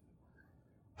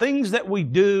things that we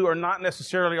do are not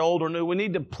necessarily old or new. We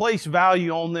need to place value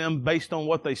on them based on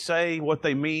what they say, what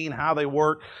they mean, how they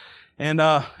work. And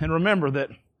remember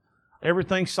that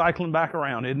everything's cycling back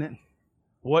around, isn't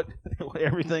it?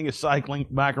 Everything is cycling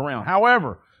back around.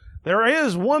 However, there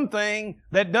is one thing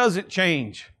that doesn't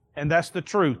change, and that's the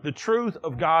truth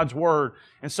of God's Word.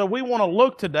 And so we want to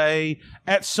look today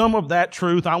at some of that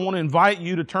truth. I want to invite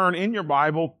you to turn in your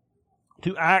Bible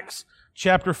to Acts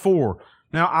chapter 4.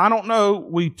 Now, I don't know,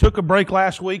 we took a break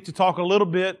last week to talk a little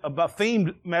bit about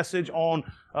themed message on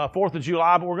 4th of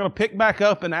July, but we're going to pick back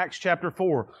up in Acts chapter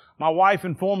 4. My wife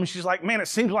informed me, she's like, man, it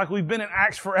seems like we've been in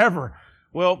Acts forever.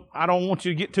 Well, I don't want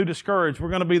you to get too discouraged. We're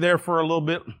going to be there for a little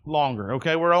bit longer,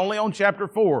 okay? We're only on chapter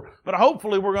 4, but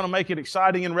hopefully we're going to make it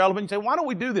exciting and relevant. You say, why don't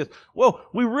we do this? Well,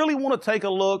 we really want to take a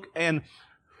look and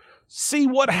see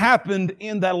what happened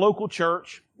in that local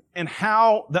church and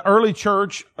how the early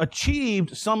church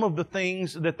achieved some of the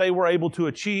things that they were able to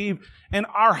achieve. And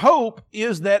our hope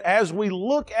is that as we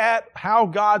look at how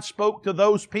God spoke to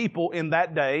those people in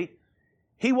that day,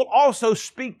 He will also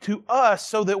speak to us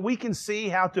so that we can see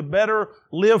how to better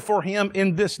live for Him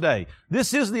in this day.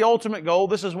 This is the ultimate goal.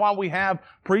 This is why we have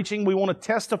preaching. We want to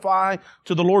testify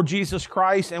to the Lord Jesus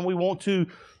Christ, and we want to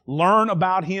learn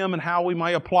about Him and how we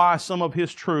may apply some of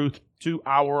His truth to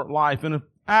our life. In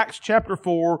Acts chapter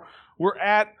 4, we're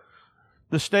at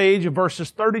the stage of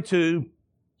verses 32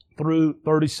 through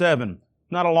 37.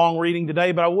 Not a long reading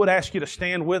today, but I would ask you to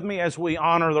stand with me as we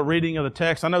honor the reading of the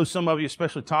text. I know some of you,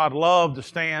 especially Todd, love to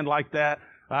stand like that.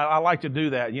 I like to do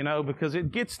that, because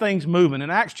it gets things moving. In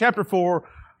Acts chapter 4,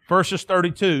 verses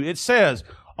 32, it says,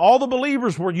 all the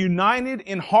believers were united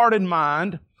in heart and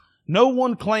mind. No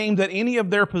one claimed that any of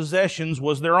their possessions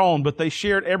was their own, but they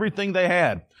shared everything they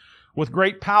had. With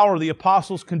great power, the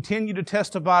apostles continued to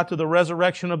testify to the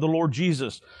resurrection of the Lord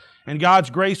Jesus. And God's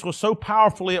grace was so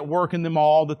powerfully at work in them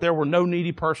all that there were no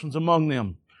needy persons among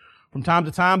them. From time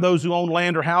to time, those who owned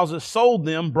land or houses sold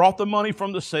them, brought the money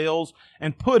from the sales,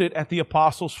 and put it at the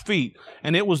apostles' feet.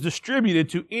 And it was distributed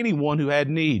to anyone who had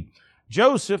need.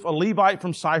 Joseph, a Levite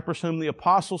from Cyprus, whom the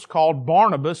apostles called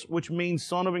Barnabas, which means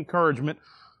son of encouragement,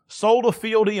 sold a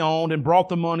field he owned and brought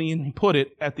the money and put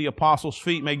it at the apostles'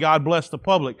 feet. May God bless the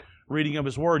public reading of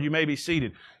His Word. You may be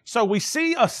seated. So we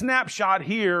see a snapshot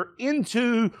here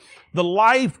into the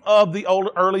life of the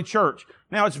early church.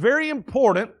 Now, it's very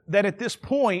important that at this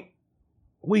point,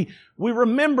 we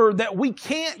remember that we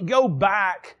can't go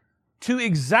back to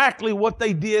exactly what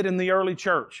they did in the early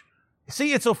church.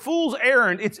 See, it's a fool's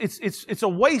errand. It's a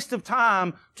waste of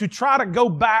time to try to go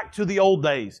back to the old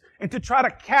days and to try to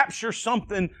capture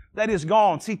something that is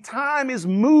gone. See, time is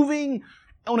moving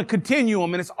on a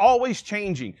continuum, and it's always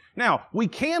changing. Now, we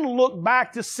can look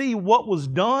back to see what was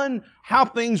done, how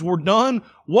things were done,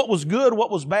 what was good,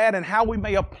 what was bad, and how we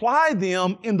may apply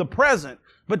them in the present.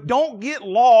 But don't get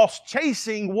lost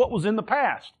chasing what was in the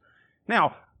past.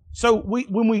 Now, so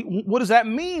what does that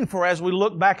mean for as we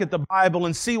look back at the Bible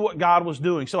and see what God was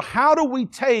doing? So how do we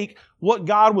take what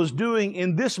God was doing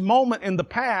in this moment in the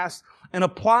past and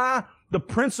apply the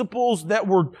principles that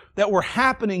were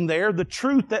happening there, the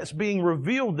truth that's being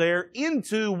revealed there,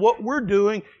 into what we're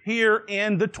doing here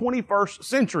in the 21st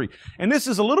century? And this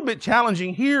is a little bit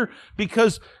challenging here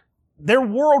because their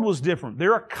world was different.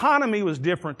 Their economy was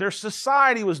different. Their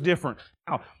society was different.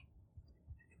 Now,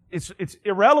 it's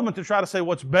irrelevant to try to say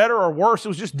what's better or worse. It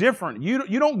was just different.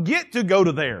 You don't get to go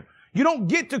to there. You don't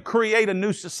get to create a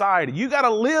new society. You got to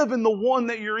live in the one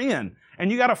that you're in.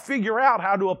 And you got to figure out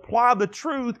how to apply the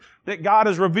truth that God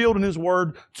has revealed in His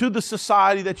Word to the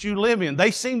society that you live in.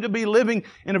 They seem to be living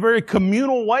in a very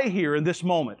communal way here in this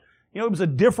moment. It was a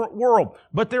different world.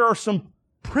 But there are some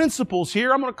principles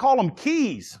here. I'm going to call them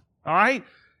keys. All right?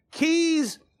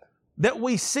 Keys that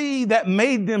we see that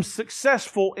made them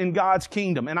successful in God's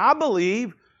kingdom. And I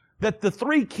believe that the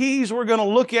three keys we're going to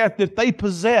look at that they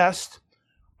possessed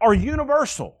are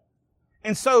universal.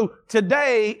 And so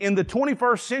today, in the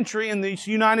 21st century in the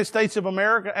United States of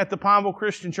America at the Pineville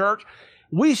Christian Church,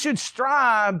 we should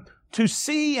strive to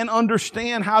see and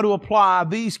understand how to apply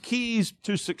these keys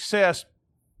to success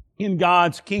in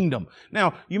God's kingdom.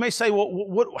 Now, you may say,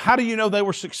 well, how do you know they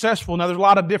were successful? Now, there's a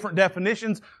lot of different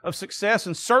definitions of success,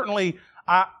 and certainly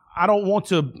I don't want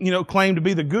to, claim to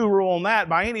be the guru on that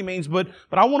by any means, but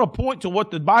I want to point to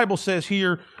what the Bible says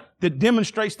here that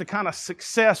demonstrates the kind of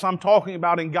success I'm talking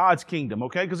about in God's kingdom,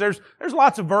 okay? Because there's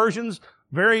lots of versions,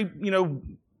 very,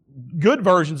 good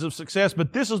versions of success,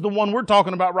 but this is the one we're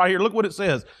talking about right here. Look what it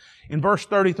says in verse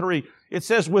 33. It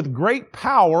says, with great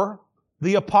power,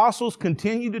 the apostles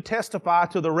continued to testify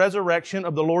to the resurrection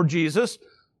of the Lord Jesus.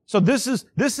 So this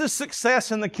is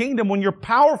success in the kingdom when you're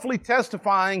powerfully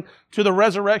testifying to the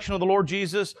resurrection of the Lord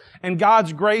Jesus, and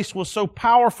God's grace was so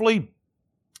powerfully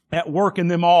at work in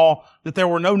them all that there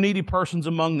were no needy persons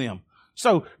among them.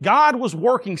 So God was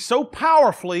working so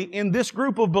powerfully in this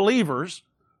group of believers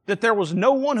that there was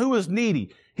no one who was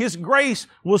needy. His grace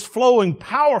was flowing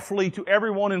powerfully to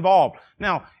everyone involved.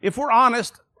 Now, if we're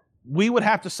honest, we would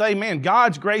have to say, man,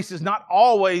 God's grace is not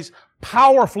always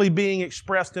powerfully being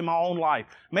expressed in my own life.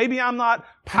 Maybe I'm not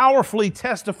powerfully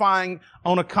testifying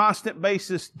on a constant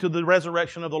basis to the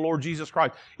resurrection of the Lord Jesus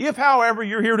Christ. If, however,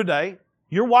 you're here today,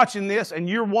 you're watching this, and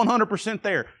you're 100%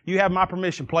 there, you have my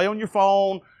permission. Play on your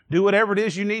phone, do whatever it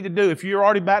is you need to do. If you're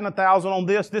already batting 1,000 on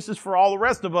this is for all the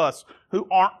rest of us who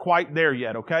aren't quite there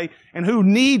yet, okay? And who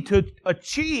need to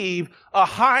achieve a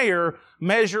higher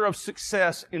measure of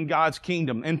success in God's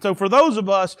kingdom. And so for those of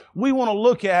us, we want to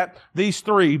look at these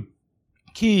three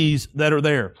keys that are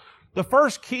there. The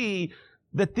first key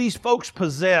that these folks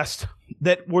possessed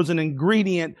that was an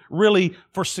ingredient really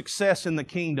for success in the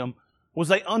kingdom was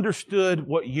they understood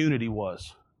what unity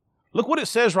was. Look what it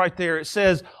says right there. It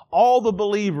says, all the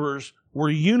believers were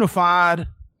unified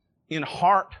in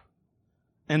heart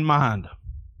and mind.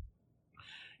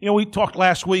 You know, we talked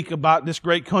last week about this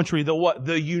great country,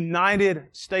 the United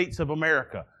States of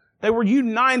America. They were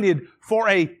united for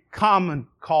a common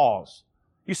cause.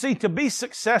 You see, to be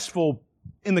successful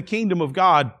in the kingdom of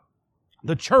God,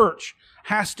 the church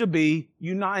has to be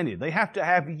united. They have to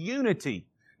have unity.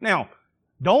 Now,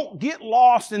 don't get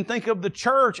lost and think of the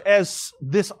church as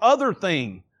this other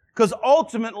thing. Because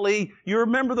ultimately, you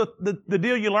remember the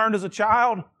deal you learned as a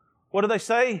child? What do they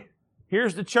say?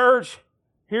 Here's the church.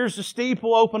 Here's the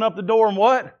steeple. Open up the door and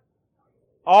what?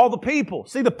 All the people.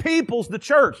 See, the people's the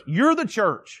church. You're the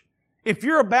church. If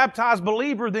you're a baptized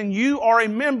believer, then you are a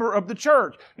member of the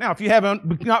church. Now, if you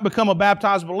haven't not become a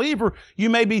baptized believer, you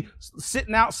may be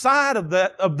sitting outside of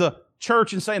the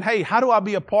church and saying, hey, how do I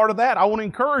be a part of that? I want to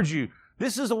encourage you.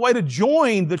 This is a way to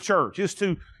join the church, is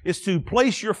to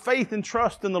place your faith and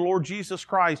trust in the Lord Jesus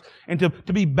Christ and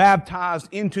to be baptized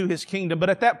into His kingdom.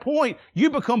 But at that point, you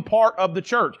become part of the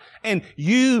church and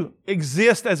you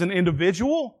exist as an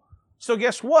individual. So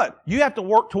guess what? You have to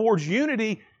work towards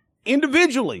unity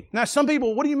individually. Now, some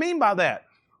people, what do you mean by that?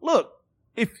 Look,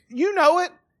 if you know it,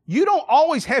 you don't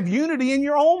always have unity in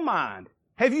your own mind.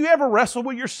 Have you ever wrestled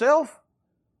with yourself?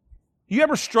 You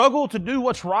ever struggle to do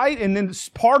what's right and then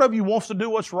part of you wants to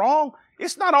do what's wrong?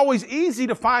 It's not always easy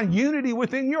to find unity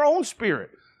within your own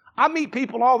spirit. I meet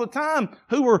people all the time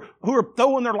who are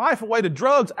throwing their life away to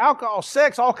drugs, alcohol,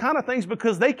 sex, all kind of things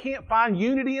because they can't find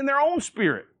unity in their own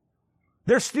spirit.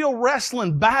 They're still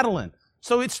wrestling, battling.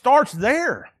 So it starts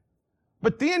there.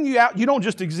 But then you don't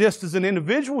just exist as an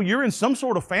individual. You're in some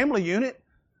sort of family unit.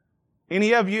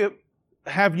 Any of you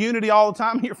have unity all the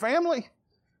time in your family?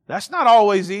 That's not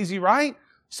always easy, right?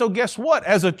 So guess what?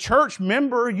 As a church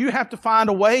member, you have to find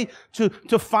a way to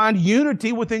find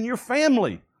unity within your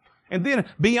family. And then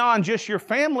beyond just your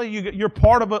family, you're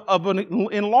part of an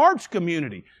enlarged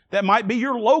community. That might be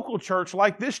your local church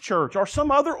like this church or some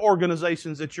other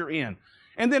organizations that you're in.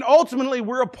 And then ultimately,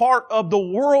 we're a part of the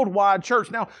worldwide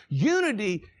church. Now,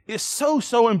 unity is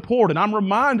so important. I'm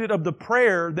reminded of the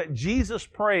prayer that Jesus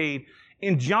prayed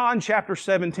in John chapter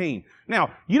 17.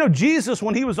 Now, you know, Jesus,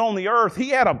 when He was on the earth, He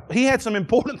had some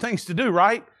important things to do,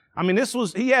 right? I mean,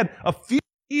 He had a few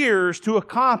years to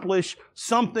accomplish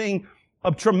something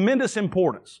of tremendous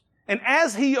importance. And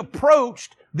as He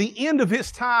approached the end of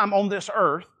His time on this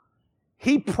earth,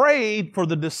 He prayed for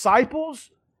the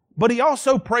disciples, but He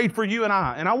also prayed for you and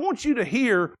I. And I want you to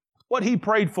hear what He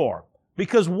prayed for.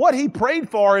 Because what He prayed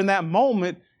for in that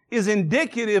moment is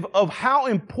indicative of how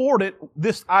important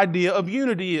this idea of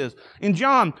unity is. In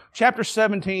John chapter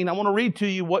 17, I want to read to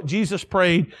you what Jesus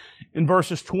prayed in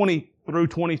verses 20 through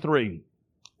 23.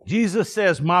 Jesus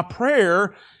says, my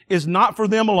prayer is not for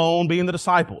them alone, being the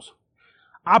disciples.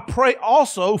 I pray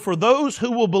also for those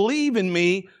who will believe in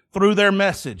me through their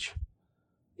message.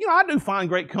 You know, I do find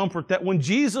great comfort that when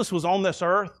Jesus was on this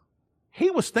earth, He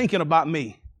was thinking about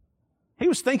me. He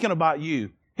was thinking about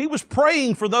you. He was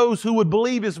praying for those who would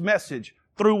believe His message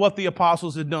through what the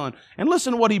apostles had done. And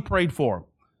listen to what He prayed for.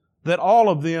 That all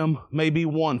of them may be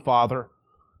one, Father,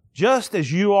 just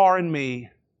as you are in me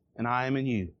and I am in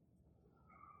you.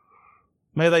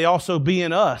 May they also be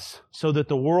in us so that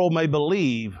the world may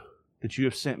believe that you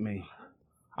have sent me.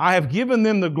 I have given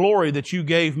them the glory that you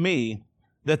gave me,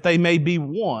 that they may be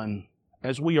one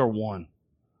as we are one.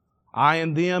 I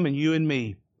and them and you and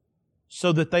me,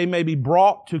 so that they may be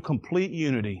brought to complete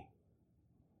unity.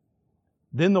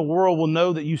 Then the world will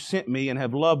know that you sent me and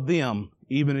have loved them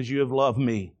even as you have loved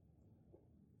me.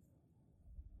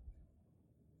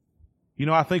 You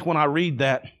know, I think when I read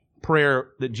that prayer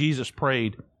that Jesus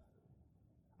prayed,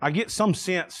 I get some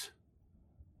sense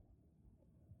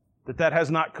that has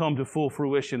not come to full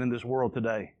fruition in this world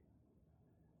today.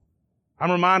 I'm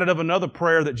reminded of another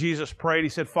prayer that Jesus prayed. He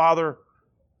said, Father,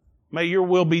 may your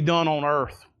will be done on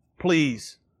earth,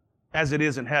 please, as it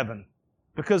is in heaven.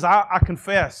 Because I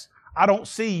confess, I don't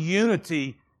see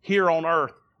unity here on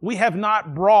earth. We have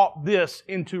not brought this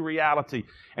into reality.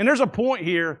 And there's a point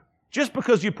here, just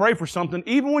because you pray for something,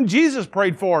 even when Jesus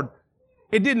prayed for it,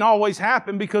 it didn't always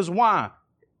happen because why?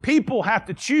 People have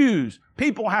to choose.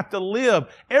 People have to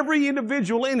live. Every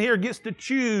individual in here gets to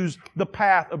choose the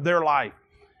path of their life.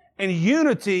 And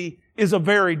unity is a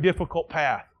very difficult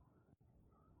path.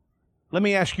 Let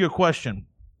me ask you a question.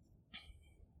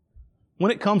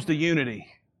 When it comes to unity,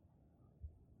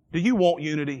 do you want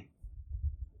unity?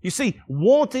 You see,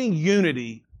 wanting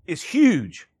unity is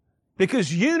huge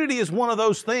because unity is one of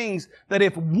those things that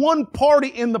if one party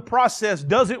in the process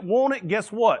doesn't want it,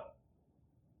 guess what?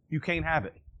 You can't have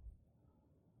it.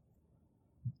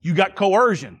 You got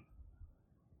coercion.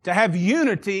 To have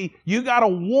unity, you got to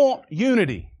want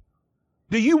unity.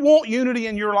 Do you want unity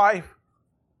in your life?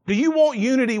 Do you want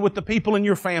unity with the people in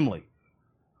your family?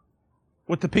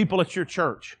 With the people at your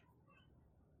church?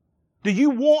 Do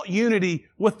you want unity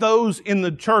with those in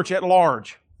the church at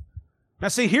large? Now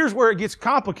see, here's where it gets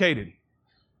complicated.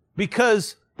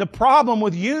 Because the problem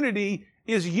with unity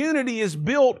is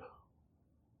built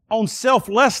on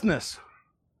selflessness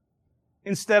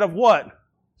instead of what?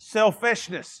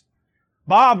 Selfishness.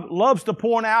 Bob loves to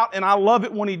point out, and I love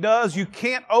it when he does, you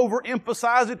can't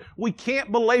overemphasize it. We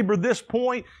can't belabor this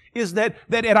point, is that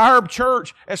at our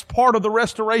church, as part of the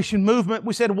restoration movement,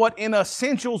 we said what? In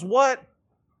essentials, what?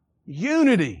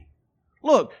 Unity.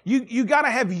 Look, you got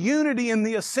to have unity in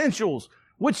the essentials,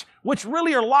 which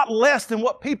really are a lot less than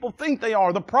what people think they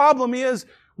are. The problem is,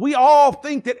 we all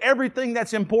think that everything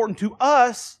that's important to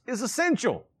us is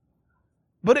essential.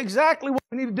 But exactly what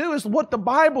we need to do is what the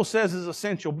Bible says is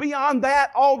essential. Beyond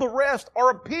that, all the rest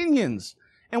are opinions.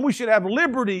 And we should have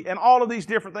liberty and all of these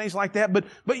different things like that.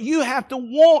 But you have to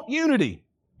want unity.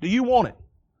 Do you want it?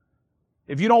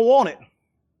 If you don't want it,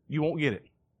 you won't get it.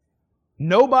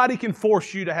 Nobody can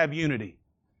force you to have unity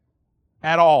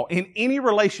at all in any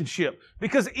relationship.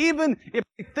 Because even if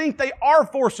they think they are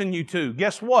forcing you to,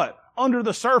 guess what? Under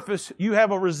the surface, you have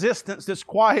a resistance that's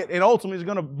quiet and ultimately is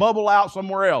going to bubble out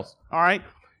somewhere else. All right?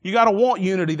 You got to want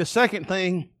unity. The second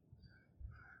thing,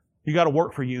 you got to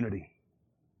work for unity.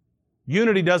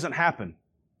 Unity doesn't happen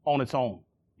on its own.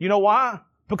 You know why?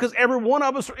 Because every one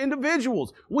of us are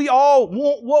individuals. We all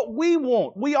want what we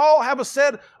want. We all have a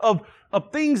set of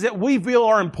things that we feel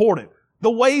are important.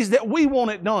 The ways that we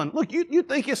want it done. Look, you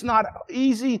think it's not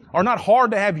easy or not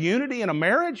hard to have unity in a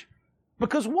marriage?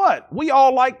 Because what? We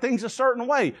all like things a certain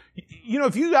way. You know,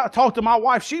 if you got to talk to my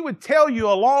wife, she would tell you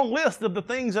a long list of the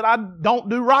things that I don't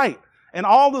do right and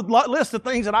all the list of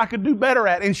things that I could do better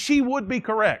at, and she would be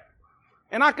correct.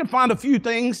 And I could find a few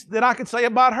things that I could say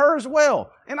about her as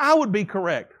well, and I would be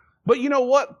correct. But you know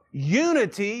what?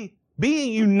 Unity,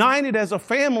 being united as a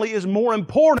family is more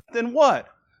important than what?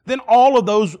 Than all of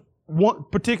those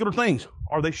particular things,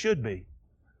 or they should be.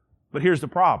 But here's the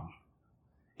problem.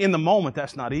 In the moment,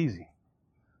 that's not easy.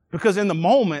 Because in the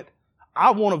moment,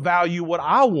 I want to value what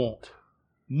I want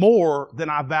more than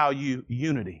I value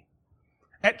unity.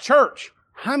 At church,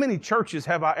 how many churches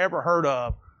have I ever heard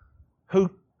of who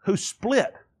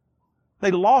split?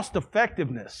 They lost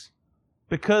effectiveness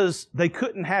because they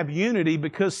couldn't have unity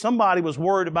because somebody was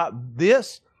worried about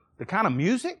this, the kind of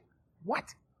music,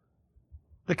 what?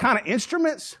 The kind of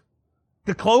instruments,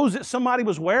 the clothes that somebody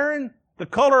was wearing, the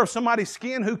color of somebody's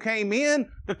skin who came in,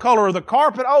 the color of the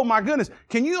carpet. Oh my goodness.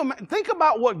 Can you think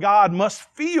about what God must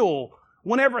feel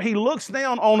whenever He looks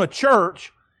down on a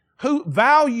church who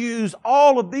values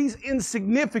all of these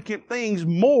insignificant things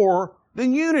more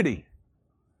than unity?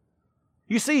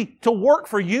 You see, to work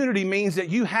for unity means that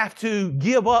you have to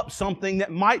give up something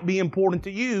that might be important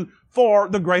to you for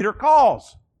the greater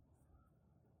cause.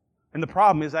 And the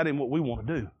problem is that ain't what we want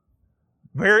to do.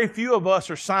 Very few of us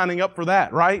are signing up for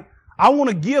that, right? I want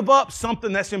to give up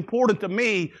something that's important to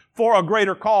me for a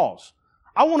greater cause.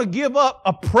 I want to give up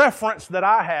a preference that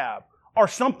I have or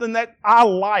something that I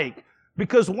like.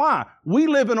 Because why? We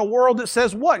live in a world that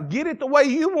says what? Get it the way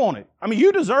you want it. I mean,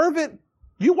 you deserve it.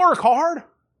 You work hard.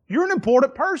 You're an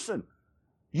important person.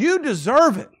 You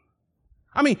deserve it.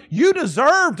 I mean, you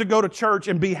deserve to go to church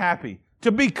and be happy,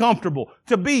 to be comfortable,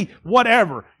 to be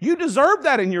whatever. You deserve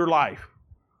that in your life.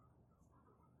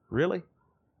 Really?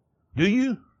 Do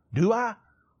you? Do I?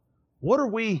 What are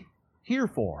we here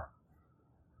for?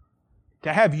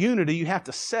 To have unity, you have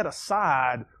to set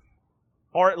aside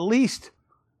or at least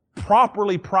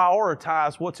properly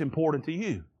prioritize what's important to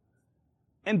you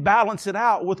and balance it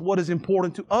out with what is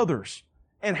important to others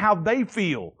and how they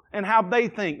feel and how they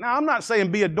think. Now, I'm not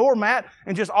saying be a doormat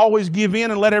and just always give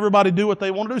in and let everybody do what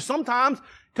they want to do. Sometimes,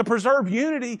 to preserve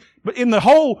unity, but in the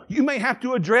whole, you may have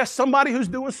to address somebody who's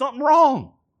doing something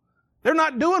wrong. They're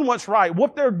not doing what's right.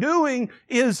 What they're doing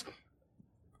is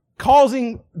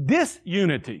causing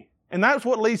disunity. And that's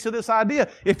what leads to this idea.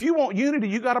 If you want unity,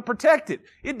 you got to protect it.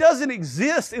 It doesn't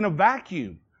exist in a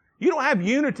vacuum. You don't have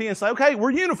unity and say, okay,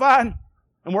 we're unified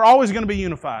and we're always going to be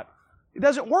unified. It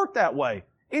doesn't work that way.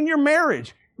 In your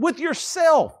marriage, with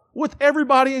yourself, with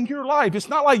everybody in your life. It's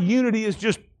not like unity is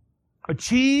just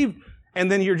achieved and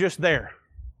then you're just there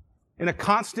in a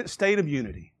constant state of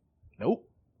unity. Nope.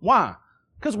 Why?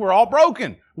 Because we're all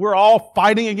broken. We're all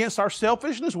fighting against our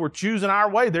selfishness. We're choosing our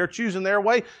way. They're choosing their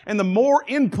way. And the more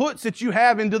inputs that you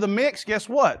have into the mix, guess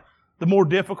what? The more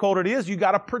difficult it is. You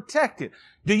got to protect it.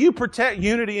 Do you protect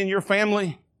unity in your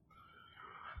family?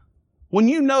 When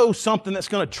you know something that's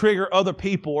going to trigger other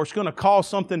people or it's going to cause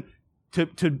something to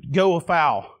go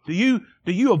afoul, do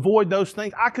you avoid those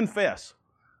things? I confess,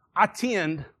 I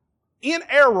tend, in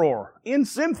error, in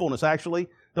sinfulness actually,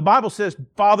 the Bible says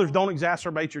fathers don't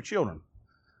exacerbate your children.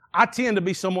 I tend to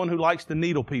be someone who likes to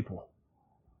needle people.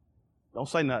 Don't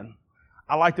say nothing.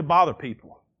 I like to bother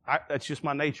people. That's just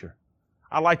my nature.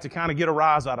 I like to kind of get a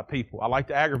rise out of people. I like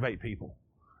to aggravate people.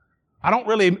 I don't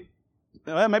really,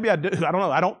 maybe I do, I don't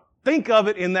know. I don't think of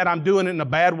it in that I'm doing it in a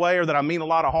bad way or that I mean a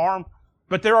lot of harm.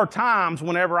 But there are times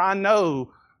whenever I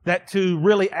know that to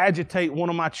really agitate one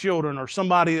of my children or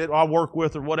somebody that I work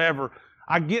with or whatever,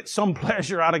 I get some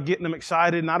pleasure out of getting them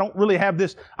excited, and I don't really have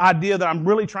this idea that I'm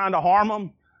really trying to harm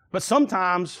them. But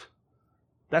sometimes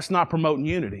that's not promoting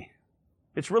unity.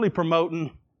 It's really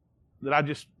promoting that I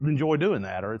just enjoy doing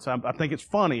that, or I think it's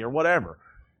funny or whatever.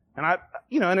 And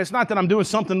and it's not that I'm doing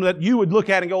something that you would look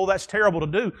at and go, oh, that's terrible to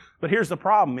do. But here's the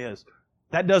problem is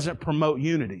that doesn't promote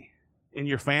unity in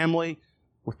your family,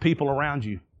 with people around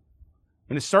you.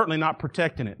 And it's certainly not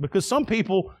protecting it, because some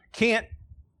people can't,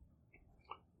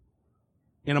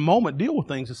 in a moment, deal with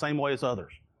things the same way as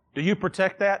others. Do you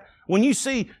protect that? When you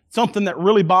see something that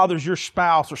really bothers your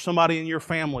spouse or somebody in your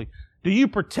family, do you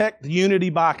protect the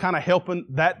unity by kind of helping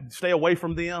that stay away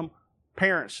from them?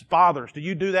 Parents, fathers, do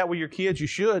you do that with your kids? You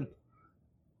should.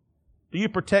 Do you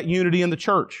protect unity in the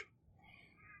church?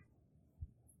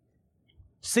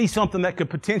 See something that could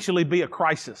potentially be a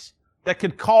crisis, that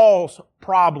could cause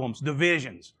problems,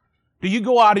 divisions. Do you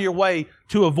go out of your way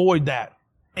to avoid that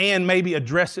and maybe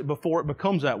address it before it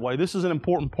becomes that way? This is an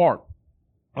important part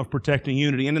of protecting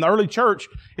unity. And in the early church,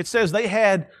 it says they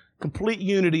had complete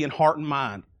unity in heart and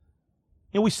mind.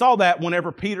 And we saw that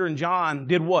whenever Peter and John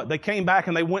did what? They came back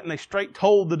and they went and they straight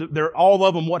told all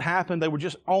of them what happened. They were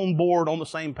just on board, on the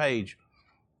same page.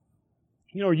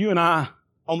 Are you and I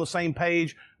on the same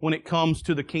page when it comes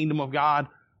to the kingdom of God?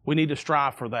 We need to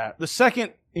strive for that. The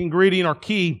second ingredient or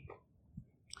key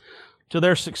to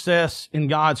their success in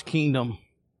God's kingdom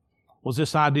was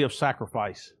this idea of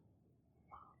sacrifice.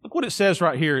 Look what it says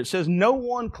right here. It says, no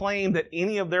one claimed that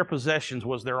any of their possessions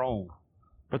was their own,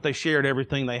 but they shared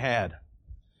everything they had.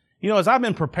 As I've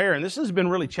been preparing, this has been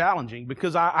really challenging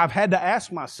because I've had to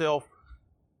ask myself,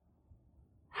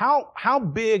 how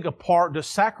big a part does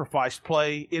sacrifice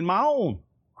play in my own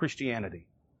Christianity?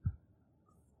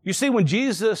 You see, when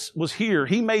Jesus was here,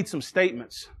 He made some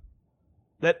statements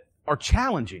that are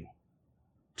challenging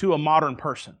to a modern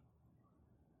person.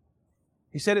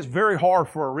 He said it's very hard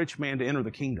for a rich man to enter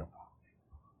the kingdom.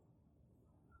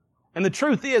 And the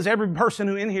truth is, every person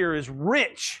who in here is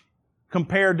rich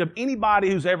compared to anybody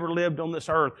who's ever lived on this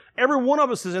earth. Every one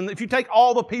of us is if you take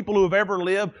all the people who have ever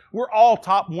lived, we're all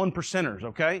top 1%ers,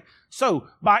 okay? So,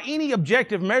 by any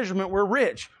objective measurement, we're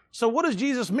rich. So what does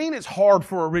Jesus mean it's hard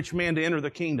for a rich man to enter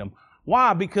the kingdom?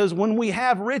 Why? Because when we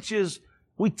have riches,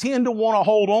 we tend to want to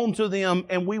hold on to them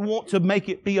and we want to make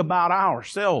it be about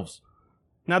ourselves.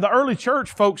 Now, the early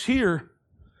church folks here,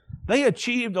 they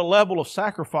achieved a level of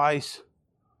sacrifice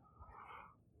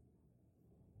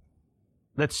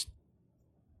that's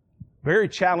very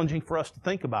challenging for us to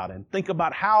think about. And think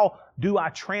about, how do I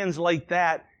translate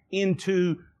that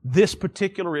into this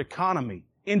particular economy,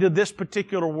 into this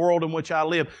particular world in which I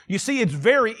live? You see, it's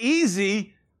very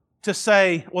easy to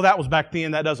say, well, that was back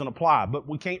then, that doesn't apply. But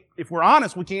we can't, if we're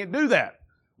honest, we can't do that.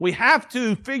 We have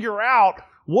to figure out,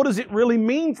 what does it really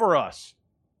mean for us?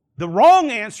 The wrong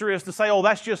answer is to say, oh,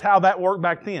 that's just how that worked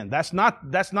back then. That's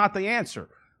not the answer.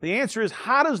 The answer is,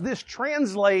 how does this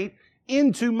translate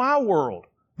into my world?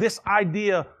 This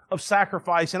idea of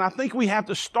sacrifice. And I think we have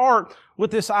to start with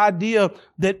this idea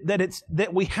that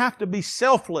we have to be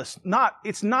selfless.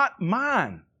 It's not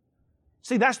mine.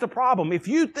 See, that's the problem. If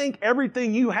you think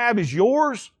everything you have is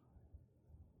yours,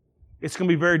 it's going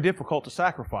to be very difficult to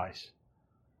sacrifice.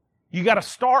 You got to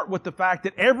start with the fact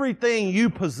that everything you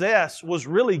possess was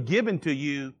really given to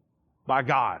you by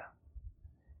God.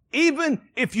 Even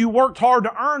if you worked hard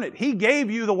to earn it, He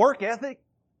gave you the work ethic.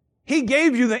 He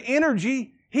gave you the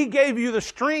energy. He gave you the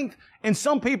strength. And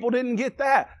some people didn't get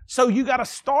that. So you got to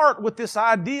start with this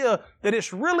idea that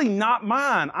it's really not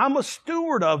mine. I'm a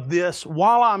steward of this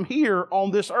while I'm here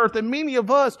on this earth. And many of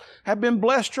us have been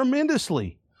blessed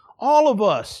tremendously. All of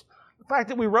us. The fact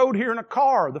that we rode here in a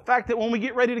car, the fact that when we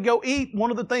get ready to go eat,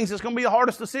 one of the things that's going to be the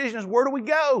hardest decision is where do we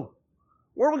go?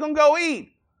 Where are we going to go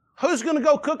eat? Who's going to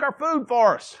go cook our food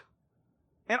for us?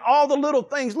 And all the little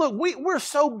things. Look, we're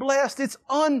so blessed. It's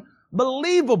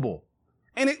unbelievable.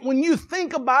 And when you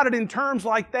think about it in terms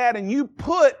like that and you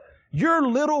put your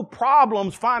little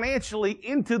problems financially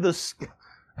into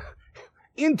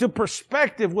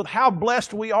perspective with how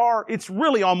blessed we are, it's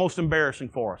really almost embarrassing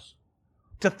for us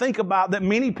to think about that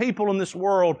many people in this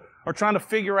world are trying to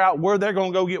figure out where they're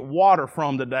going to go get water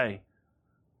from today,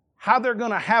 how they're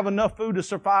going to have enough food to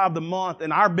survive the month,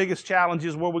 and our biggest challenge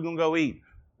is where we're going to go eat.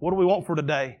 What do we want for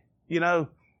today?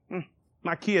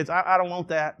 My kids, I don't want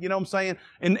that. You know what I'm saying?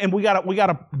 And we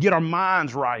gotta get our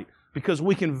minds right, because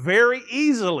we can very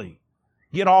easily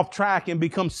get off track and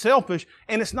become selfish,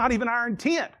 and it's not even our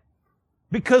intent.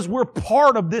 Because we're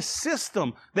part of this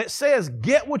system that says,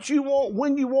 get what you want,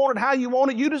 when you want it, how you want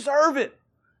it, you deserve it.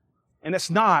 And it's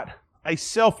not a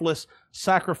selfless,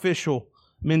 sacrificial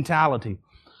mentality.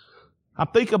 I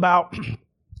think about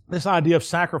this idea of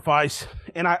sacrifice,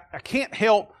 and I can't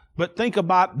help but think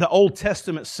about the Old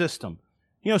Testament system.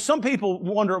 Some people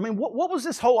wonder, what was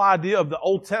this whole idea of the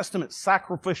Old Testament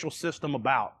sacrificial system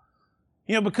about?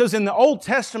 Because in the Old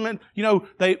Testament,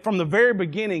 from the very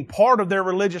beginning, part of their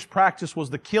religious practice was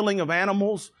the killing of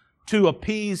animals to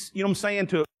appease,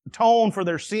 to atone for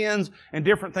their sins and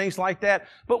different things like that.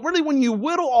 But really, when you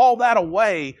whittle all that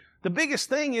away, the biggest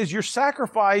thing is your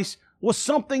sacrifice was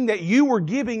something that you were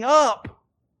giving up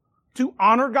to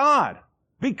honor God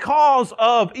because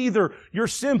of either your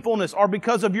sinfulness or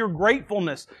because of your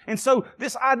gratefulness. And so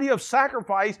this idea of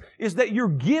sacrifice is that you're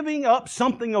giving up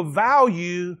something of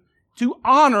value to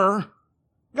honor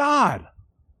God.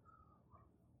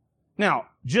 Now,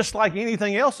 just like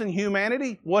anything else in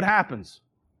humanity, what happens?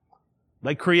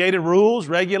 They created rules,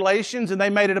 regulations, and they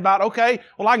made it about, okay,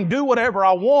 well, I can do whatever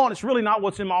I want. It's really not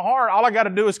what's in my heart. All I got to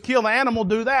do is kill the animal,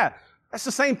 do that. That's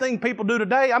the same thing people do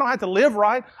today. I don't have to live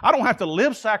right. I don't have to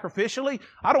live sacrificially.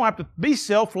 I don't have to be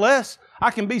selfless.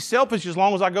 I can be selfish as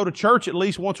long as I go to church at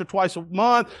least once or twice a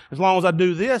month, as long as I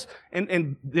do this,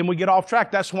 and then we get off track.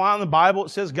 That's why in the Bible it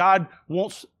says God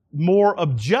wants more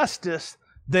of justice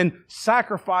than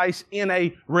sacrifice in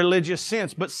a religious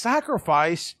sense. But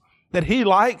sacrifice that He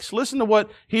likes, listen to what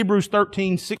Hebrews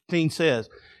 13:16 says.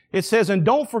 It says, and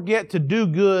don't forget to do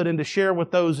good and to share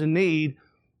with those in need.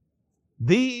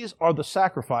 These are the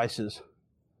sacrifices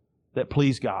that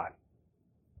please God.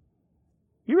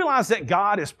 You realize that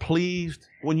God is pleased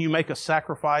when you make a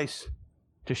sacrifice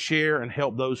to share and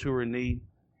help those who are in need?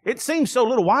 It seems so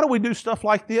little. Why do we do stuff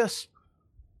like this?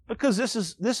 Because this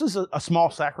is a small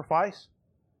sacrifice.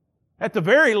 At the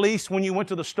very least, when you went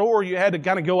to the store, you had to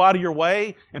kind of go out of your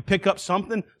way and pick up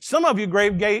something. Some of you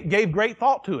gave great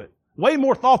thought to it. Way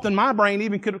more thought than my brain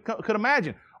even could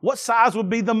imagine. What size would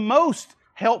be the most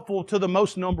helpful to the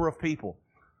most number of people?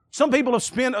 Some people have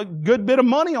spent a good bit of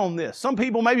money on this. Some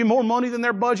people maybe more money than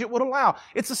their budget would allow.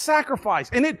 It's a sacrifice,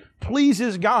 and it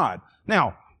pleases God.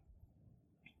 Now,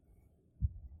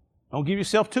 don't give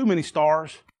yourself too many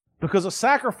stars, because a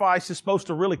sacrifice is supposed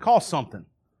to really cost something.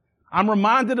 I'm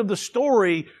reminded of the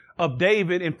story of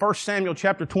David in 1 Samuel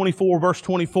chapter 24, verse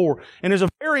 24. And there's a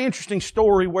very interesting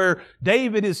story where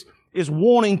David is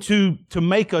wanting to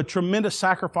make a tremendous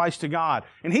sacrifice to God.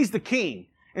 And he's the king.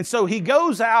 And so he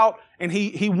goes out and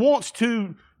he wants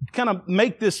to kind of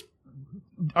make this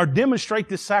or demonstrate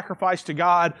this sacrifice to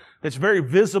God that's very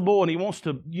visible, and he wants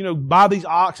to, buy these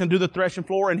ox and do the threshing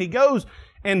floor. And he goes,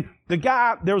 and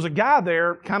there was a guy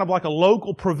there, kind of like a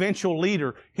local provincial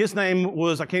leader. His name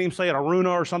was, I can't even say it,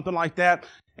 Aruna or something like that.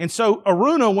 And so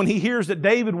Aruna, when he hears that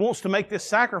David wants to make this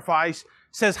sacrifice,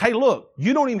 says, hey, look,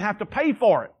 you don't even have to pay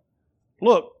for it.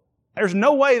 Look, there's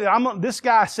no way that this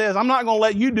guy says, I'm not going to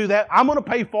let you do that. I'm going to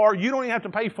pay for it. You don't even have to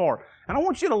pay for it. And I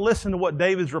want you to listen to what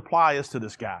David's reply is to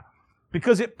this guy,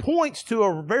 because it points to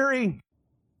a very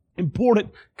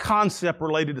important concept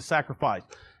related to sacrifice.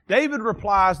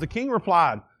 The king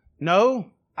replied,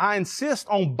 no, I insist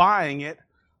on buying it,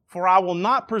 for I will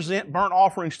not present burnt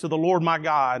offerings to the Lord my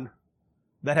God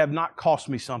that have not cost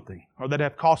me something, or that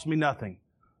have cost me nothing.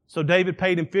 So David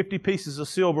paid him 50 pieces of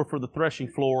silver for the threshing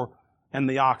floor and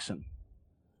the oxen.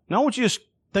 Now I want you to just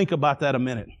think about that a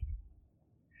minute.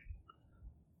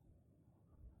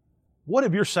 What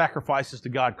have your sacrifices to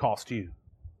God cost you?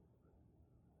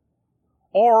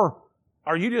 Or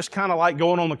are you just kind of like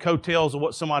going on the coattails of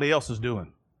what somebody else is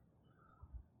doing?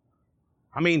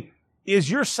 I mean, is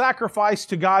your sacrifice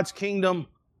to God's kingdom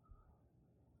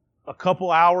a couple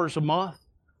hours a month?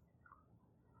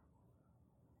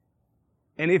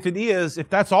 And if it is, if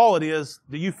that's all it is,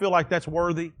 do you feel like that's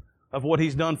worthy of what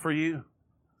He's done for you?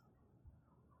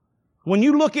 When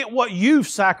you look at what you've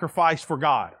sacrificed for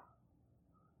God,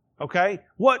 okay?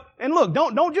 And look,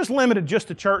 don't just limit it just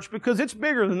to church, because it's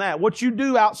bigger than that. What you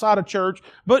do outside of church,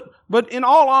 but in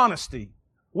all honesty,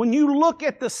 when you look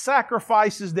at the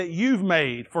sacrifices that you've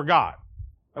made for God,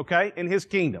 okay, in His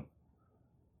kingdom,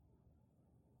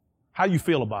 how you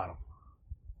feel about them?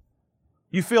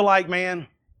 You feel like, man,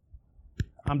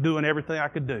 I'm doing everything I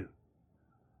could do.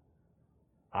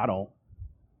 I don't.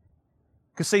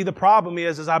 Because see, the problem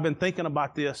is, as I've been thinking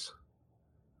about this,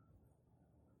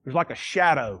 there's like a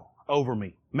shadow over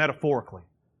me, metaphorically.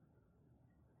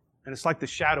 And it's like the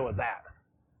shadow of that.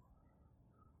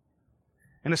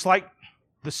 And it's like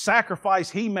the sacrifice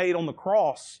He made on the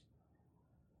cross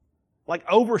like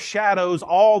overshadows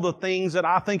all the things that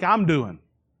I think I'm doing.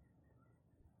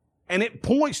 And it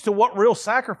points to what real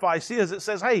sacrifice is. It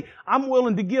says, hey, I'm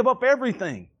willing to give up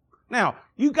everything. Now,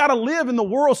 you got to live in the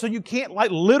world, so you can't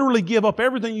like literally give up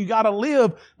everything. You got to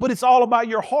live, but it's all about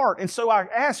your heart. And so I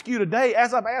ask you today,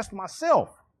 as I've asked myself,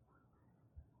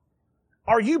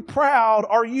 are you proud?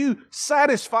 Are you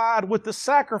satisfied with the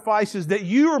sacrifices that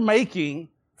you are making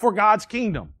for God's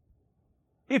kingdom?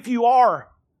 If you are,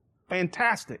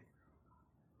 fantastic.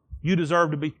 You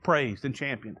deserve to be praised and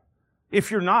championed. If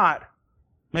you're not,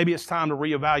 maybe it's time to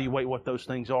reevaluate what those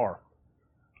things are.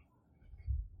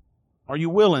 Are you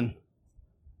willing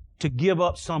to give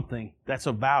up something that's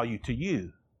of value to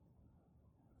you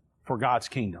for God's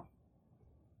kingdom?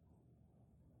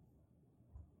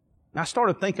 And I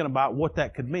started thinking about what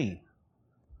that could mean.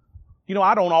 You know,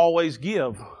 I don't always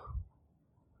give.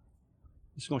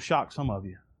 It's going to shock some of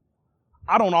you.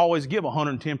 I don't always give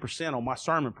 110% on my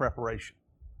sermon preparation.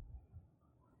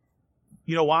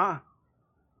 You know why?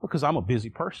 Because I'm a busy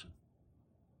person.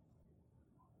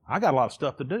 I got a lot of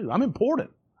stuff to do. I'm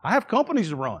important. I have companies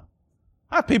to run.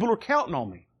 I have people who are counting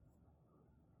on me.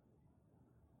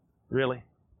 Really?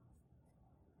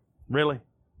 Really?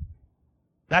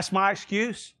 That's my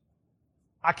excuse?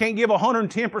 I can't give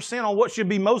 110% on what should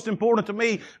be most important to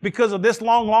me because of this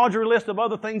long laundry list of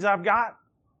other things I've got?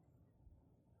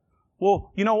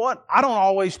 Well, you know what? I don't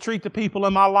always treat the people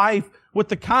in my life with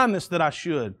the kindness that I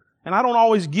should. And I don't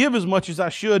always give as much as I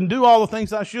should and do all the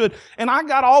things I should. And I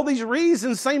got all these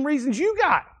reasons, same reasons you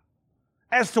got,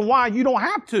 as to why you don't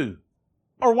have to,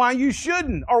 or why you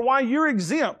shouldn't, or why you're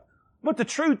exempt. But the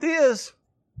truth is,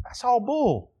 that's all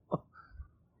bull.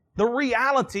 The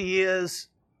reality is,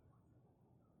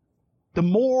 the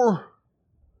more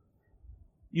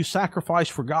you sacrifice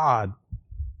for God,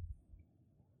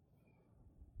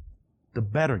 the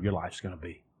better your life's going to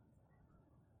be.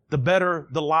 The better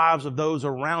the lives of those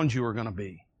around you are going to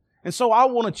be. And so I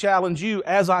want to challenge you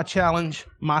as I challenge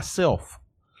myself.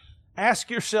 Ask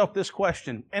yourself this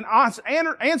question and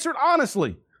answer it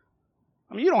honestly.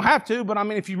 I mean, you don't have to, but I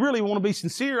mean, if you really want to be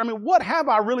sincere, I mean, what have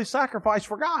I really sacrificed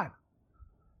for God?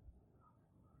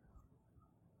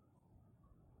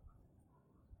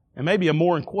 And maybe a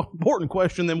more important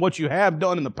question than what you have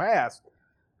done in the past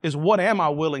is, what am I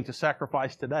willing to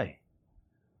sacrifice today?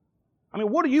 I mean,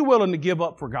 what are you willing to give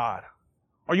up for God?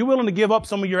 Are you willing to give up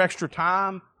some of your extra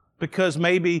time because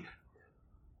maybe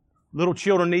little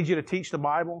children need you to teach the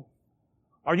Bible?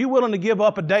 Are you willing to give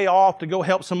up a day off to go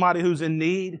help somebody who's in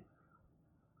need?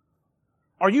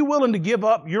 Are you willing to give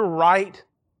up your right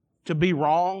to be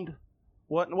wronged?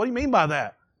 What do you mean by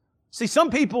that? See, some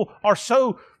people are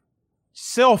so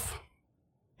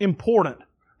self-important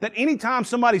that anytime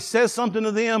somebody says something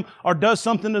to them or does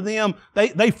something to them,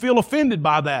 they feel offended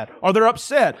by that or they're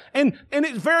upset. And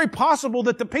it's very possible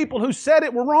that the people who said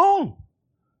it were wrong.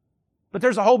 But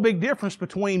there's a whole big difference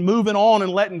between moving on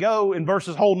and letting go and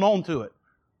versus holding on to it.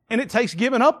 And it takes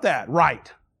giving up that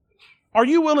right. Are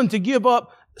you willing to give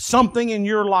up something in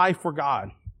your life for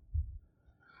God?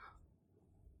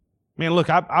 Man, look,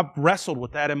 I've wrestled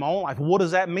with that in my own life. What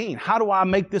does that mean? How do I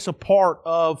make this a part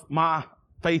of my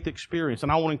faith experience?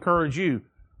 And I want to encourage you,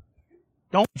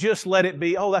 don't just let it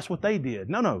be, oh, that's what they did.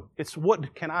 No, it's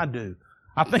what can I do?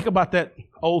 I think about that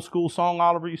old school song,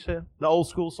 Oliver, you said? The old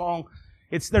school song.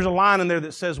 There's a line in there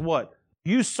that says what?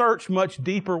 You search much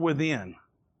deeper within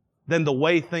than the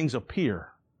way things appear.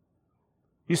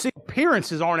 You see,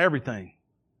 appearances aren't everything.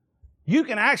 You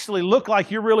can actually look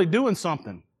like you're really doing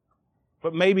something,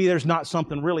 but maybe there's not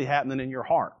something really happening in your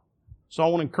heart. So I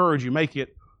want to encourage you, make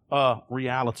it a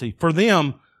reality. For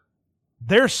them,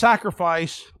 their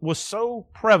sacrifice was so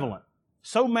prevalent,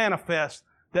 so manifest,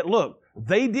 that look,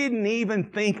 they didn't even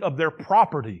think of their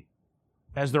property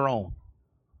as their own.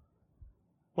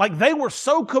 Like they were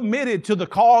so committed to the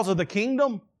cause of the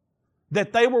kingdom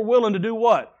that they were willing to do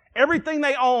what? Everything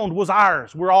they owned was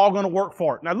ours. We're all going to work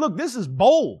for it. Now look, this is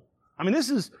bold. This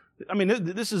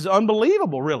is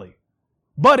unbelievable, really.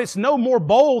 But it's no more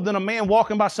bold than a man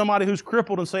walking by somebody who's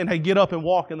crippled and saying, hey, get up and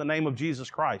walk in the name of Jesus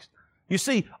Christ. You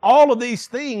see, all of these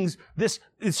things, this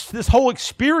whole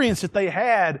experience that they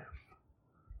had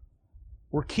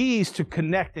were keys to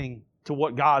connecting to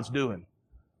what God's doing.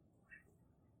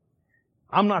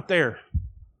 I'm not there,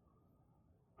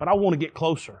 but I want to get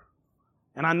closer.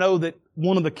 And I know that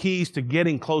one of the keys to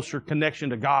getting closer connection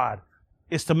to God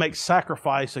is to make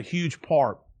sacrifice a huge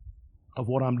part of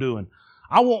what I'm doing.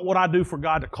 I want what I do for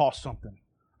God to cost something.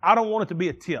 I don't want it to be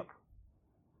a tip.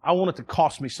 I want it to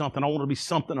cost me something. I want it to be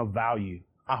something of value.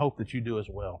 I hope that you do as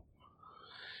well.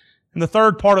 And the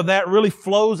third part of that really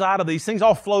flows out of these things,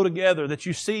 all flow together, that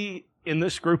you see in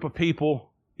this group of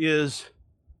people is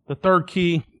the third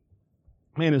key,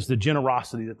 is the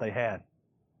generosity that they had.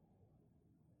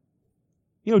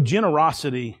 You know,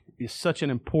 generosity is such an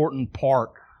important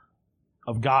part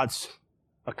of God's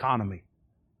economy.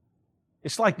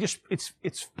 It's like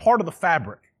it's part of the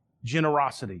fabric,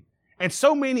 generosity. And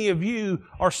so many of you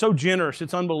are so generous,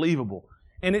 it's unbelievable.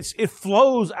 And it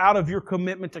flows out of your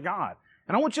commitment to God.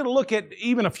 And I want you to look at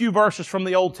even a few verses from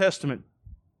the Old Testament,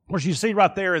 where you see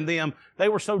right there in them, they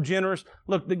were so generous.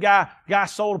 Look, the guy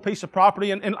sold a piece of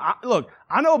property. And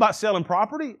I know about selling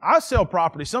property. I sell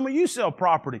property. Some of you sell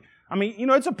property.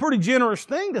 It's a pretty generous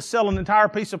thing to sell an entire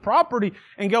piece of property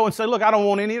and go and say, look, I don't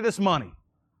want any of this money.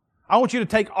 I want you to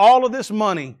take all of this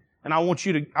money and I want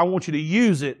you to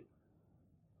use it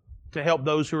to help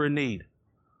those who are in need.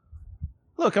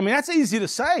 Look, that's easy to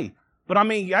say, but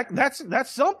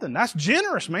that's something. That's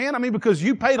generous, man. Because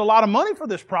you paid a lot of money for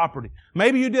this property.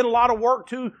 Maybe you did a lot of work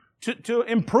to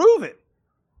improve it.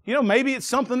 Maybe it's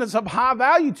something that's of high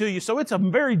value to you. So it's a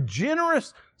very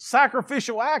generous,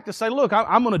 sacrificial act to say, look,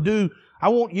 I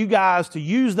want you guys to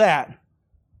use that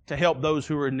to help those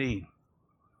who are in need.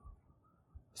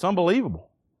 It's unbelievable.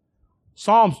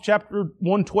 Psalms chapter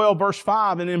 112, verse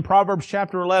 5, and in Proverbs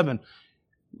chapter 11.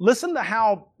 Listen to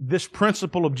how this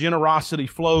principle of generosity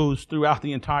flows throughout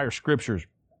the entire Scriptures.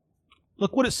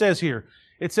 Look what it says here.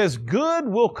 It says, good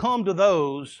will come to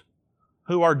those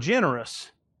who are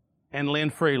generous and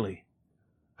lend freely,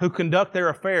 who conduct their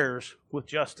affairs with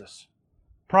justice.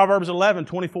 Proverbs 11,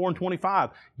 24 and 25.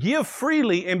 Give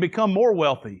freely and become more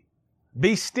wealthy.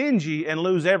 Be stingy and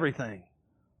lose everything.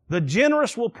 The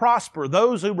generous will prosper.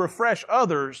 Those who refresh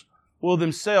others will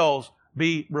themselves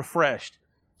be refreshed.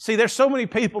 See, there's so many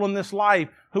people in this life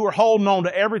who are holding on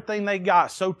to everything they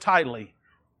got so tightly,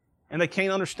 and they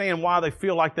can't understand why they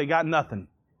feel like they got nothing.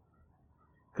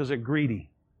 Because they're greedy,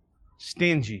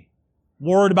 stingy,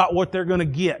 worried about what they're going to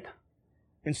get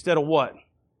instead of what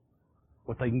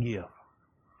they can give.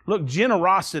 Look,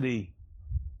 generosity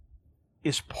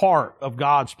is part of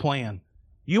God's plan.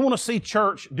 You want to see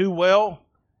church do well?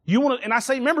 And I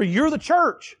say, remember, you're the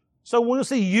church. So we want to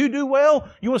see you do well.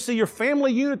 You want to see your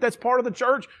family unit that's part of the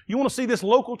church. You want to see this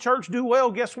local church do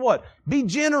well. Guess what? Be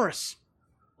generous.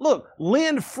 Look,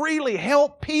 lend freely.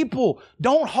 Help people.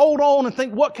 Don't hold on and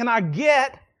think, what can I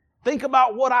get? Think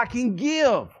about what I can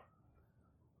give.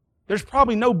 There's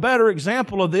probably no better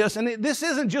example of this. And this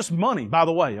isn't just money, by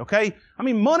the way, okay?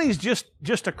 Money's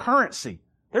just a currency.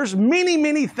 There's many,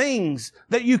 many things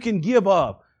that you can give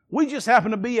up. We just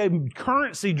happen to be a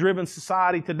currency-driven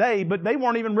society today, but they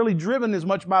weren't even really driven as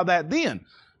much by that then.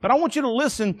 But I want you to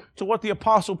listen to what the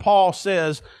Apostle Paul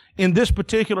says in this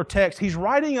particular text. He's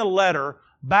writing a letter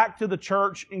back to the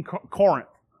church in Corinth,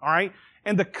 all right?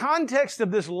 And the context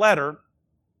of this letter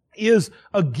is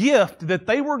a gift that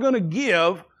they were going to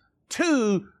give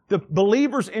to the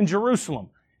believers in Jerusalem.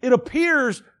 It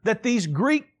appears that these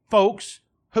Greek folks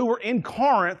who were in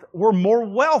Corinth were more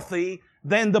wealthy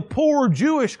than the poor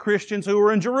Jewish Christians who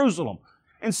were in Jerusalem.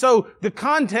 And so the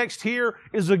context here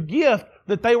is a gift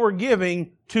that they were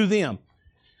giving to them.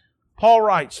 Paul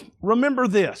writes, remember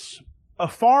this, a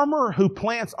farmer who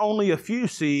plants only a few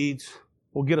seeds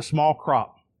will get a small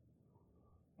crop.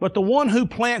 But the one who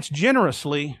plants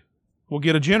generously will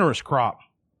get a generous crop.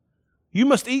 You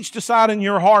must each decide in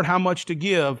your heart how much to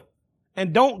give,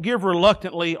 and don't give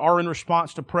reluctantly or in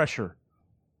response to pressure.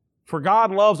 For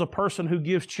God loves a person who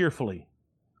gives cheerfully,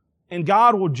 and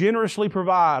God will generously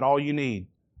provide all you need.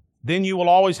 Then you will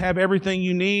always have everything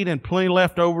you need and plenty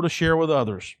left over to share with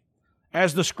others.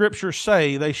 As the Scriptures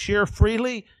say, they share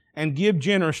freely and give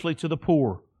generously to the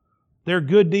poor. Their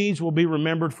good deeds will be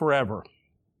remembered forever.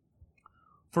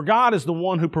 For God is the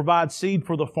one who provides seed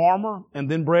for the farmer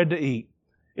and then bread to eat.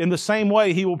 In the same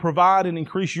way, He will provide and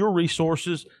increase your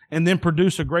resources and then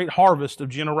produce a great harvest of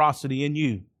generosity in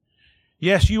you.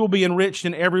 Yes, you will be enriched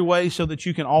in every way so that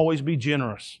you can always be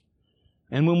generous.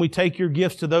 And when we take your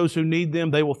gifts to those who need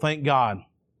them, they will thank God.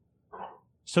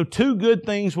 So 2 good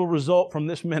things will result from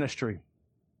this ministry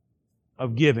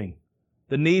of giving.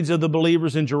 The needs of the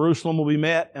believers in Jerusalem will be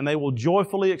met, and they will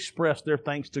joyfully express their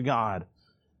thanks to God.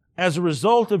 As a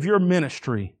result of your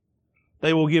ministry,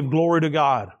 they will give glory to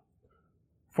God.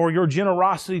 For your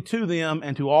generosity to them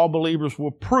and to all believers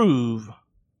will prove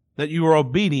that you are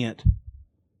obedient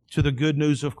to the good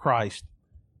news of Christ.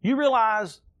 You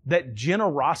realize that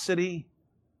generosity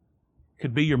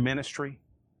could be your ministry?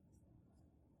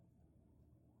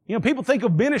 You know, people think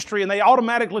of ministry and they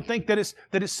automatically think that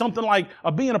it's something like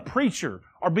being a preacher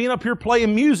or being up here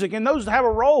playing music, and those have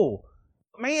a role.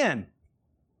 Man,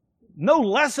 no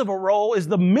less of a role is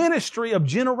the ministry of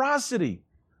generosity.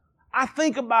 I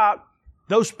think about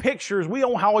those pictures. We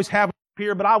don't always have them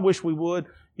here, but I wish we would.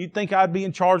 You'd think I'd be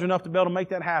in charge enough to be able to make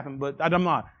that happen, but I'm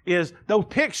not. Is those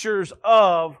pictures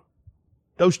of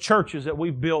those churches that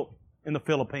we've built in the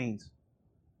Philippines.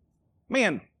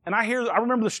 Man, and I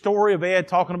remember the story of Ed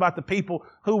talking about the people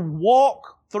who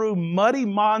walk through muddy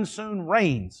monsoon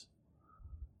rains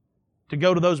to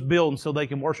go to those buildings so they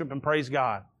can worship and praise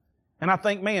God. And I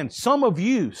think, man, some of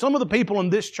the people in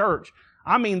this church,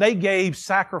 I mean, they gave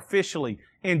sacrificially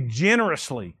and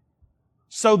generously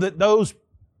so that those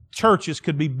churches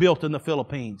could be built in the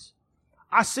Philippines.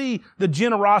 I see the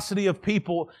generosity of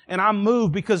people and I'm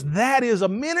moved because that is a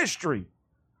ministry.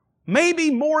 Maybe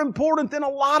more important than a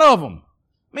lot of them.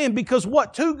 Man, because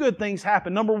what? 2 good things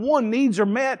happen. Number 1, needs are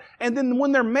met, and then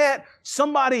when they're met,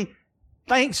 somebody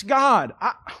thanks God.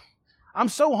 I'm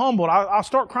so humbled. I'll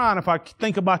start crying if I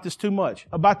think about this too much,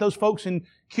 about those folks in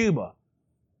Cuba.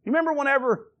 You remember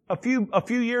whenever a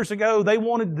few years ago they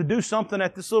wanted to do something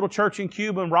at this little church in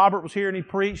Cuba, and Robert was here and he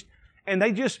preached, and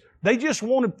they just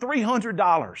wanted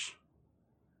 $300.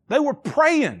 They were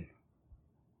praying.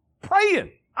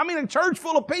 I mean, a church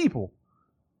full of people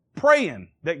praying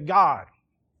that God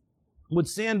would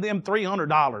send them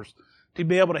 $300 to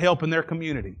be able to help in their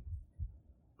community.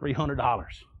 $300.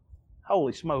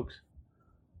 Holy smokes.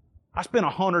 I spent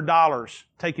 $100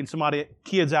 taking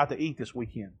kids out to eat this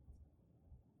weekend.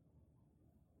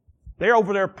 They're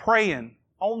over there praying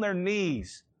on their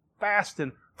knees,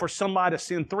 fasting for somebody to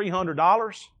send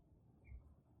 $300.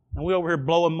 And we over here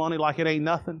blowing money like it ain't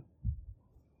nothing.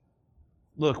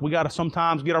 Look, we got to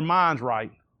sometimes get our minds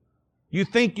right. You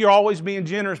think you're always being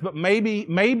generous, but maybe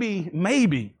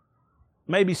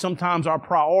sometimes our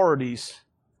priorities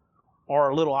are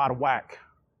a little out of whack.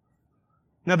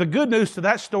 Now, the good news to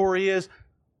that story is,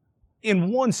 in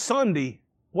one Sunday,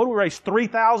 what did we raise?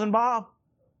 $3,000, Bob?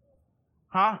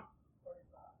 Huh?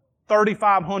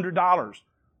 $3,500.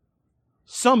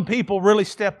 Some people really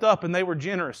stepped up and they were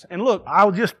generous. And look,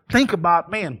 I'll just think about,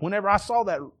 man, whenever I saw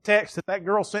that text that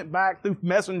girl sent back through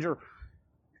Messenger,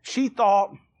 she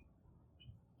thought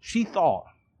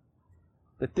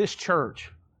that this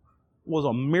church was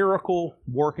a miracle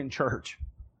working church.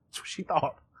 That's what she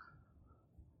thought.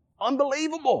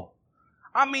 Unbelievable.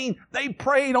 I mean, they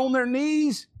prayed on their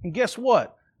knees, and guess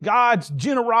what? God's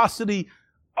generosity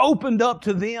opened up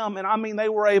to them, and I mean, they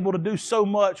were able to do so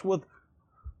much with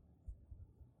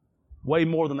way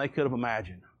more than they could have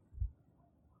imagined.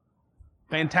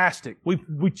 Fantastic. We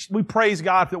praise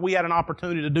God that we had an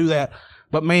opportunity to do that.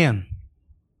 But man,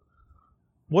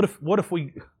 what if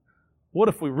we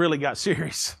really got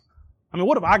serious? I mean,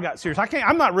 what if I got serious? I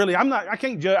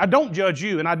don't judge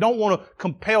you, and I don't want to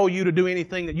compel you to do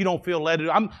anything that you don't feel led to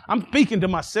do. I'm speaking to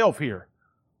myself here.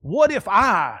 What if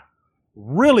I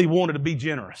really wanted to be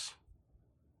generous?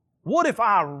 What if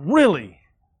I really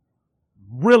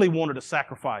wanted to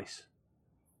sacrifice?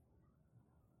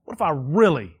 What if I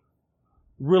really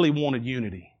wanted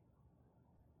unity?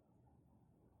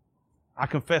 I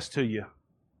confess to you,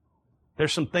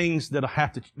 there's some things that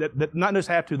that not just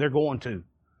have to, they're going to.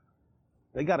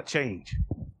 They got to change.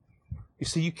 You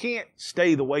see, you can't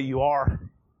stay the way you are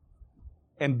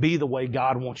and be the way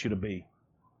God wants you to be.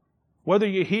 Whether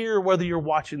you're here or whether you're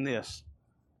watching this,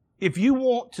 if you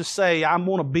want to say, I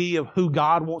want to be of who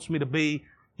God wants me to be,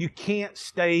 You can't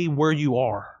stay where you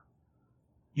are.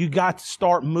 You got to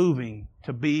start moving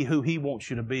to be who He wants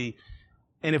you to be.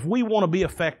 And if we want to be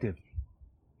effective,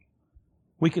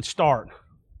 we could start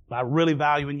by really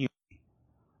valuing unity,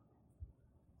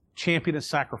 championing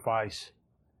sacrifice,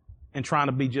 and trying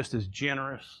to be just as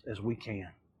generous as we can.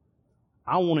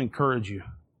 I want to encourage you.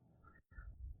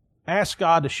 Ask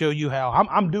God to show you how.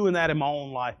 I'm doing that in my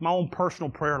own life, my own personal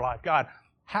prayer life. God,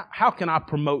 how can I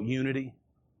promote unity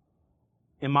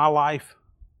in my life?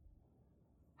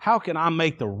 How can I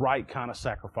make the right kind of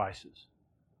sacrifices?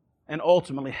 And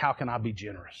ultimately, how can I be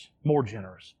generous, more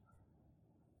generous?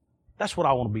 That's what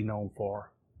I want to be known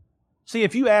for. See,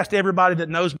 if you asked everybody that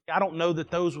knows me, I don't know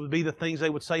that those would be the things they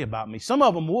would say about me. Some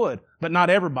of them would, but not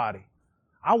everybody.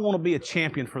 I want to be a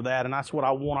champion for that, and that's what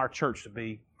I want our church to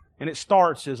be. And it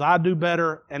starts as I do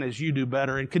better and as you do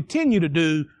better and continue to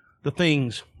do the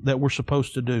things that we're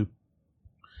supposed to do.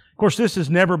 Of course, this has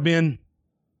never been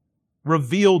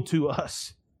revealed to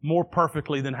us more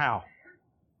perfectly than how?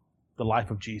 The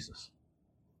life of Jesus.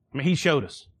 I mean, He showed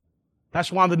us.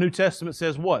 That's why the New Testament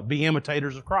says what? Be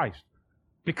imitators of Christ.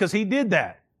 Because He did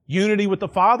that. Unity with the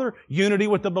Father, unity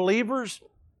with the believers,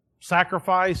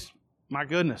 sacrifice, my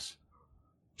goodness,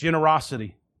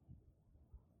 generosity,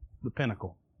 the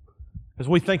pinnacle. As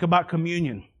we think about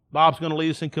communion, Bob's going to lead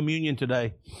us in communion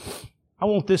today. I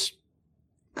want this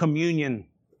communion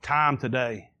time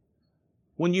today,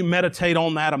 when you meditate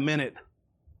on that a minute,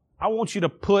 I want you to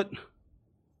put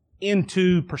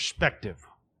into perspective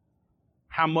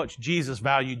how much Jesus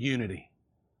valued unity,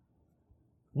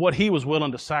 what He was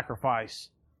willing to sacrifice,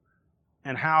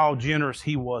 and how generous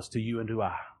He was to you and to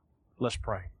I. Let's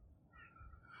pray.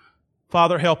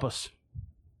 Father, help us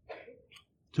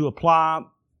to apply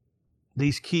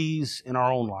these keys in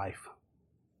our own life,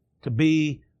 to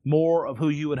be more of who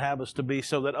You would have us to be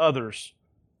so that others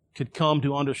could come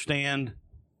to understand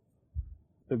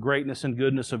the greatness and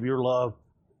goodness of Your love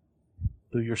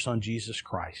through Your Son, Jesus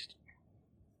Christ.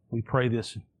 We pray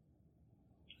this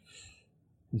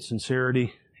in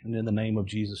sincerity and in the name of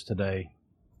Jesus today.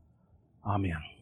 Amen.